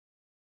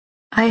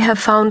I have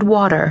found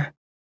water,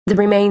 the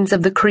remains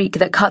of the creek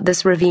that cut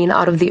this ravine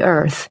out of the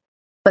earth,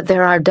 but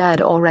there are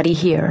dead already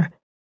here.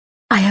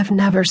 I have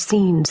never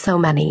seen so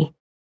many.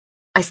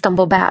 I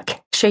stumble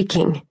back,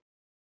 shaking.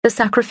 The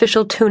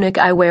sacrificial tunic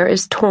I wear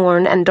is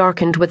torn and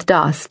darkened with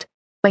dust.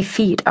 My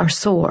feet are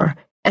sore,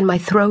 and my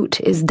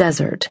throat is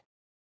desert.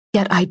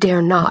 Yet I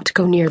dare not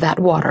go near that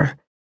water.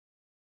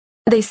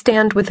 They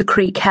stand with the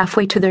creek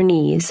halfway to their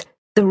knees,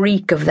 the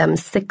reek of them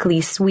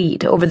sickly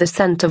sweet over the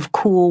scent of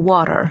cool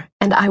water,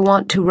 and I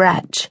want to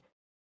retch.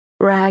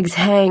 Rags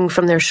hang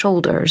from their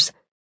shoulders.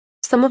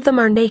 Some of them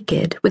are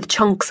naked, with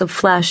chunks of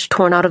flesh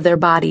torn out of their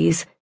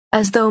bodies,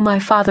 as though my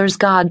father's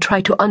God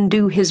tried to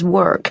undo his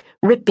work,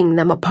 ripping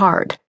them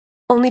apart,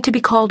 only to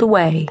be called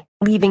away,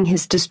 leaving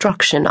his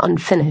destruction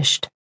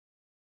unfinished.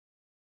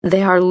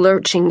 They are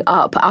lurching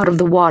up out of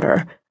the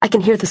water. I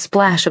can hear the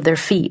splash of their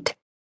feet.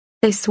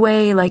 They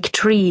sway like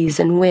trees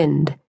in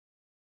wind.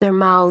 Their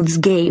mouths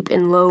gape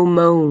in low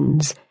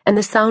moans, and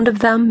the sound of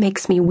them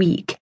makes me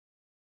weak.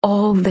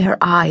 All their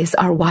eyes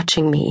are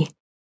watching me.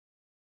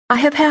 I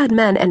have had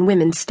men and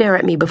women stare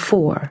at me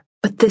before,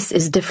 but this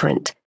is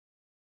different.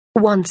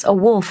 Once a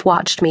wolf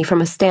watched me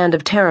from a stand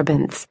of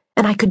terebinths,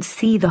 and I could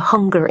see the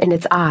hunger in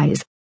its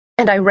eyes,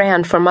 and I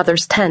ran for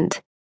Mother's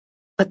tent.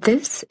 But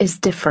this is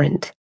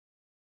different.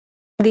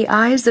 The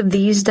eyes of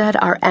these dead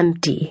are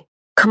empty,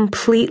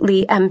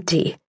 completely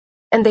empty,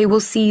 and they will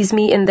seize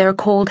me in their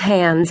cold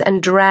hands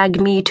and drag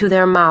me to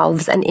their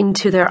mouths and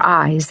into their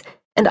eyes,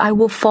 and I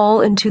will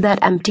fall into that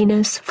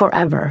emptiness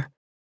forever.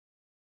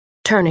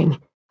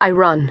 Turning, I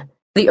run,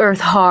 the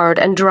earth hard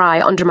and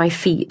dry under my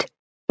feet.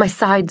 My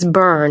sides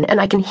burn, and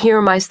I can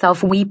hear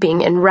myself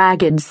weeping in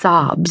ragged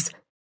sobs.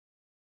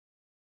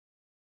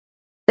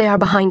 They are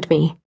behind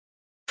me,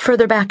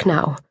 further back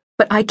now,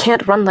 but I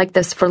can't run like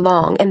this for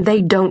long, and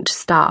they don't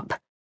stop.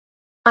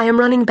 I am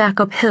running back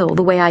uphill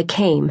the way I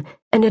came,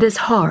 and it is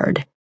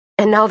hard.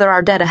 And now there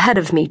are dead ahead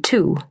of me,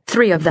 too,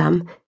 3 of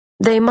them.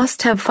 They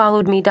must have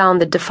followed me down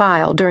the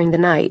defile during the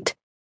night.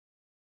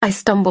 I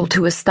stumble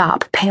to a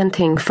stop,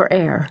 panting for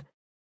air.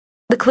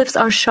 The cliffs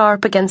are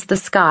sharp against the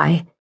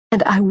sky,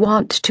 and I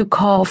want to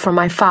call for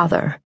my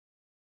father,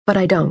 but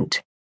I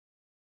don't.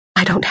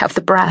 I don't have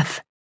the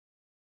breath.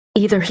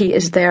 Either he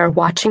is there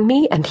watching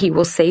me and he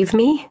will save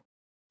me,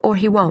 or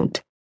he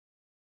won't.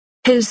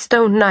 His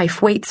stone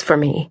knife waits for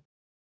me,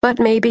 but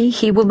maybe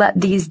he will let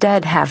these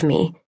dead have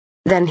me.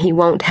 Then he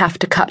won't have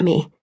to cut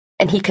me,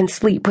 and he can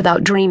sleep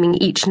without dreaming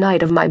each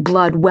night of my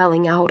blood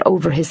welling out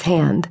over his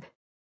hand.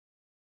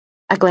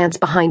 I glance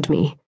behind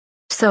me.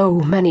 So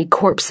many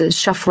corpses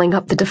shuffling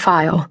up the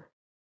defile.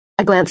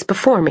 I glance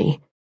before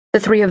me, the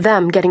 3 of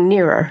them getting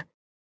nearer,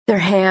 their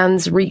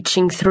hands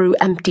reaching through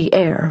empty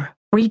air,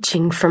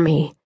 reaching for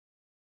me.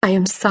 I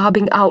am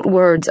sobbing out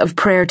words of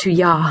prayer to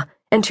Yah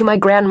and to my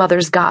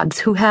grandmother's gods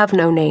who have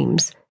no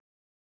names.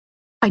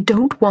 I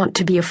don't want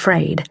to be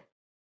afraid.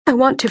 I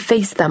want to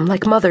face them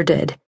like Mother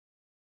did.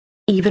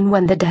 Even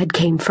when the dead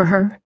came for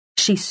her,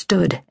 she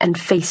stood and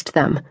faced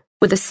them,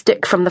 with a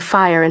stick from the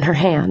fire in her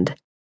hand.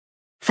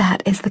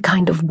 That is the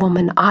kind of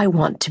woman I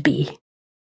want to be.